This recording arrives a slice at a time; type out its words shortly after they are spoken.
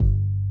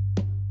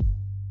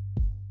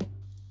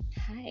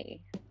Hey,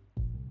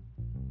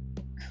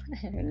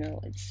 I don't know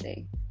what to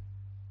say.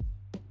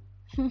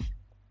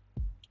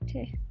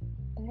 Okay,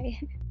 bye.